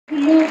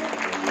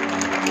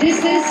This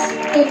is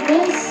the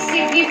most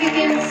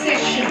significant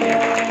session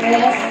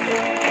of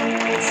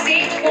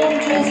Statecon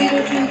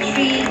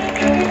 2023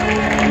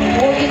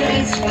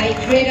 organized by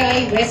CREDAI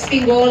West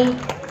Bengal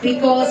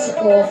because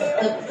of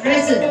the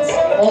presence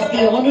of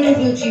the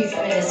Honorable Chief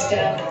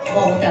Minister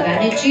Mamata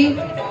Banerjee,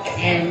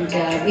 and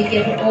we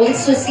can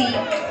also see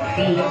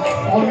the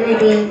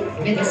Honorable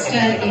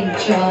Minister in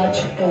charge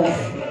of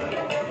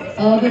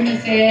Urban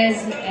Affairs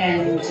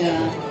and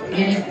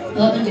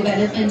Urban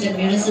Development and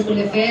Municipal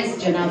Affairs,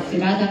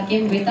 BobbyCredai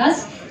Hakim, with us,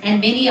 and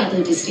many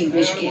other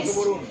distinguished guests.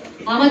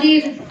 আমাদের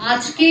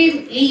আজকের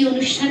এই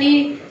অনুষ্ঠানে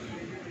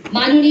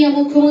মাননীয়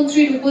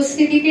মুখ্যমন্ত্রীর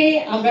উপস্থিতিতে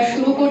আমরা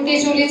শুরু করতে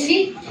চলেছি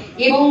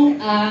এবং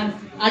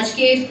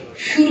আজকের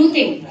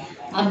শুরুতে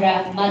আমরা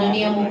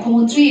মাননীয়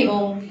মুখ্যমন্ত্রী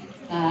এবং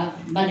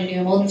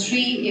মাননীয়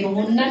মন্ত্রী এবং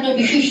অন্যান্য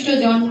বিশিষ্ট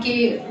জনকে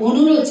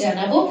অনুরোধ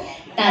জানাবো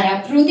তারা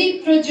প্রদীপ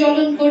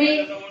প্রজ্বলন করে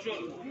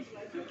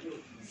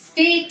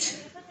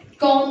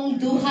স্টেটকন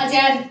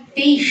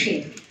 2023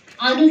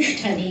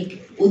 আনুষ্ঠানিক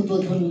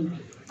উদ্বোধন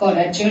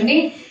করার জন্য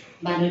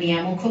মাননীয়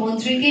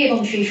মুখ্যমন্ত্রীকে এবং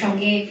সেই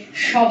সঙ্গে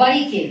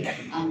সবাইকে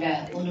আমরা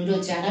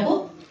অনুরোধ জানাবো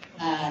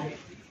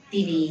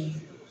তিনি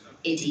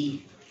এটি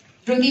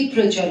প্রদীপ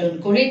প্রজ্বলন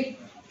করে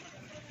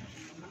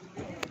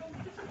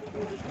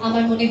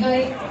আমার মনে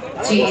হয়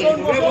যে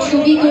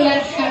ছবি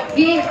তোলার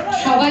সাথে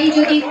সবাই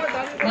যদি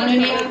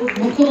মাননীয়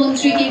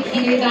মুখ্যমন্ত্রীকে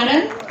ঘিরে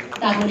দাঁড়ান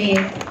তাহলে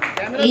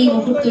এই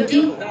মুহূর্তটি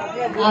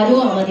আরো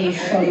আমাদের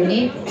স্মরণে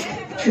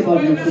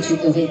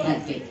সুবর্ণখচিত হয়ে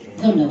থাকবে।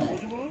 ধন্যবাদ।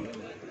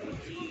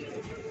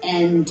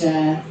 And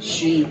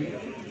Shri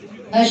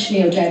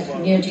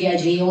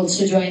Harsh-Neotia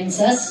also joins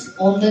us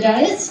on the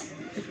dais.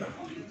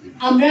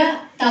 আমরা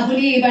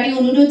তাহলে এবারে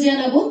অনুরোধ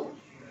জানাবো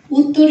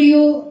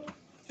উত্তরীয়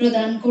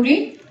প্রদান করে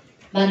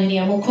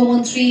মাননীয়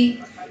মুখ্যমন্ত্রী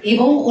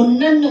এবং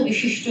অন্যান্য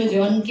বিশিষ্ট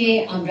জনকে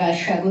আমরা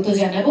স্বাগত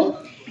জানাবো।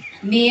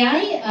 May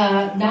I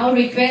now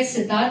request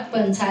Siddharth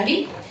Pansari,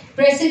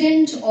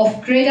 President of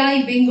CREDAI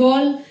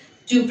Bengal,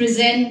 to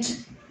present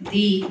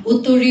the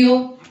Uttoriyo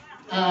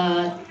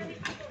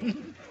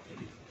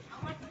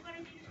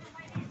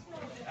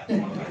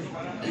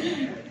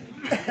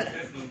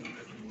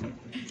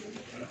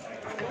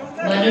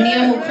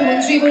মাননীয়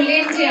মুখ্যমন্ত্রী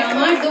বললেন যে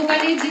আমার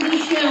দোকানের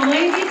জিনিস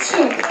আমায় দিচ্ছ,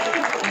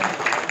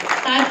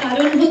 তার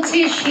কারণ হচ্ছে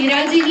সেরা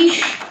জিনিস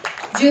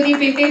যদি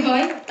পেতে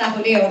হয়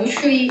তাহলে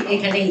অবশ্যই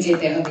এখানেই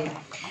যেতে হবে।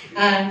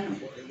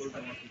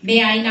 May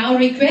I now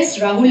request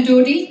Rahul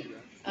Dodi,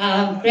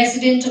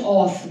 President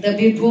of the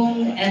Birbhum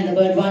and the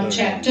Burdwan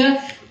chapter,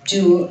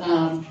 to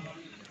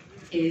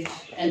give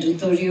an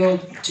Uttoriyo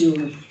to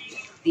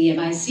the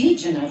MIC,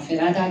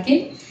 BobbyCredai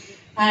Hakim.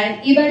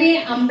 এবারে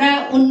আমরা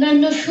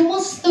অন্যান্য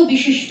সমস্ত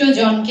বিশিষ্ট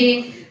জনকে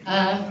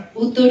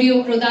উত্তরীয়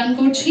প্রদান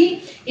করছি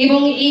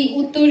এবং এই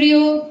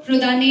উত্তরীয়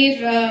প্রদানের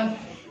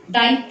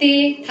দায়িত্বে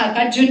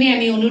থাকার জন্য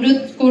আমি অনুরোধ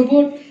করব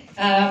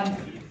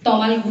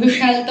তমাল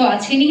ঘোষাল তো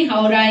আছেনই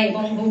হাওড়া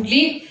এবং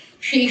হুগলি,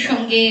 সেই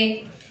সঙ্গে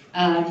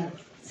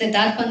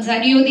সিদ্ধার্থ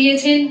পানসারিও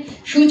দিয়েছেন,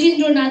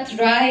 সুচিন্দ্রনাথ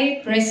রায়,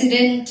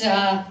 প্রেসিডেন্ট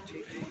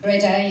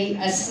CREDAI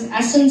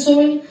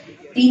আসানসোল,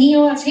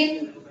 তিনিও আছেন,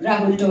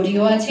 রাহুল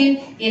টোরিও আছেন।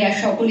 এরা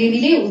সকলে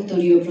মিলে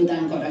উত্তরীয়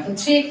প্রদান করা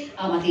হচ্ছে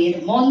আমাদের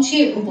মঞ্চে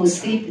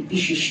উপস্থিত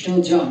বিশিষ্ট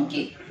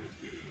জনকে।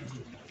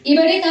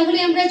 এবারে তাহলে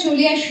আমরা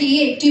চলে আসি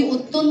একটি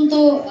অত্যন্ত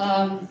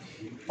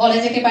বলা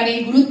যেতে পারে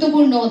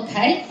গুরুত্বপূর্ণ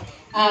অধ্যায়।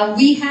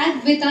 We have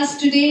with us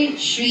today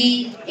Shri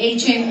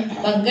H.M.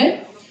 Bangal,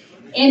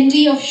 MD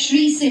of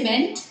Shri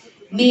Cement.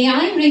 May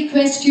I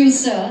request you,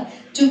 sir,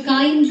 to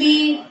kindly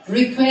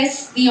request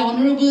the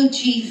Honorable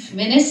Chief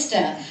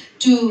Minister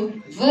to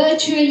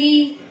virtually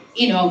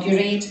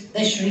inaugurate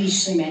the Shri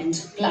Cement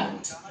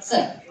plant.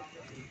 Sir.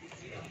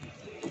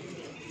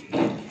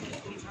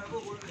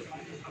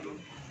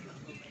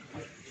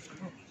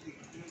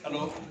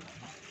 Hello.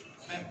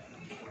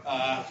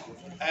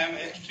 I am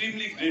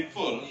extremely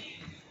grateful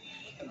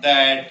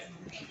that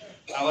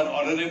our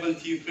Honorable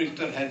Chief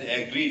Minister has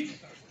agreed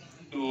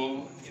to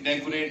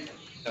inaugurate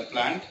the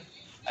plant.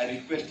 I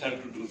request her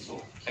to do so.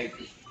 Thank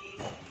you.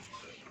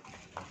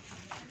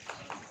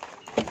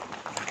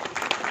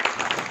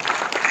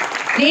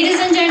 Ladies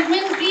and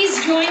gentlemen, please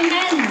join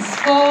hands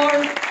for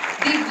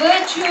the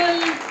virtual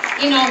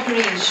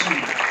inauguration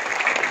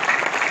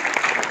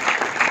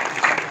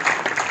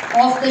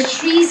of the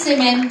Shri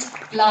Cement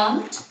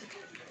plant.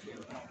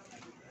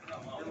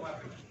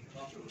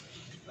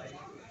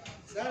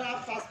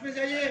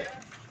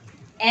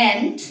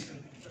 And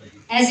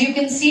as you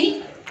can see,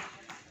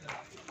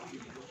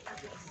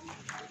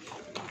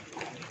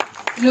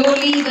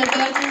 slowly the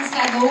curtains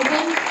have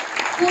opened.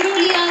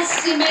 Purulia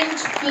Cement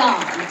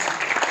Plant.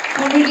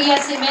 Purulia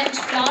Cement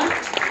Plant.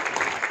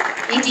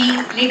 এটি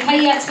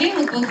লেখাই আছে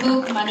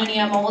উদ্বোধক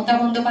মাননীয় মমতা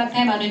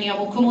বন্দ্যোপাধ্যায়, মাননীয়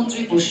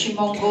মুখ্যমন্ত্রী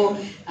পশ্চিমবঙ্গ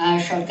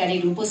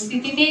সরকারের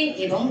উপস্থিতিতে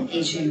এবং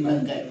H.M.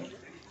 Bangal।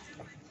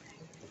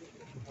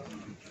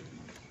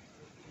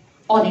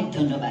 অনেক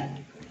ধন্যবাদ।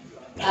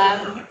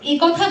 এই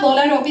কথা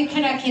বলার অপেক্ষা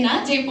রাখে না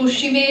যে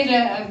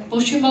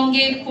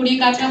পশ্চিমবঙ্গের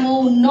পরিকাঠামো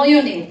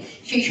উন্নয়নের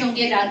সেই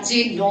সঙ্গে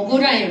রাজ্যের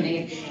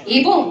নগরায়নের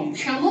এবং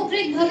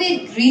সামগ্রিকভাবে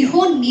গৃহ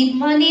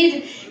নির্মাণের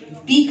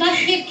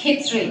বিকাশের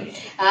ক্ষেত্রে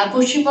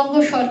পশ্চিমবঙ্গ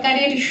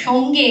সরকারের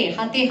সঙ্গে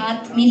হাতে হাত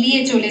মিলিয়ে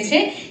চলেছে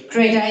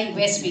ক্রেডাই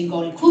ওয়েস্ট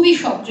বেঙ্গল, খুবই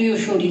সক্রিয়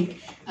শরিক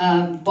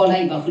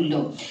বলাই বাহুল্য।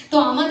 তো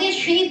আমাদের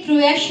সেই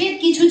প্রয়াসের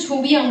কিছু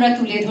ছবি আমরা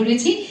তুলে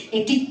ধরেছি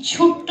একটি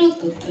ছোট্ট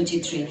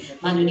তথ্যচিত্রে।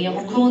 মাননীয়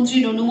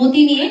মুখ্যমন্ত্রীর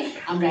অনুমতি নিয়ে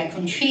আমরা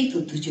এখন সেই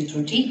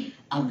তথ্যচিত্রটি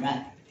আমরা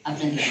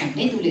আপনাদের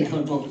সামনে তুলে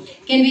ধরব।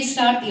 Can we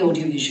start the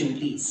audio visual,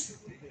 please?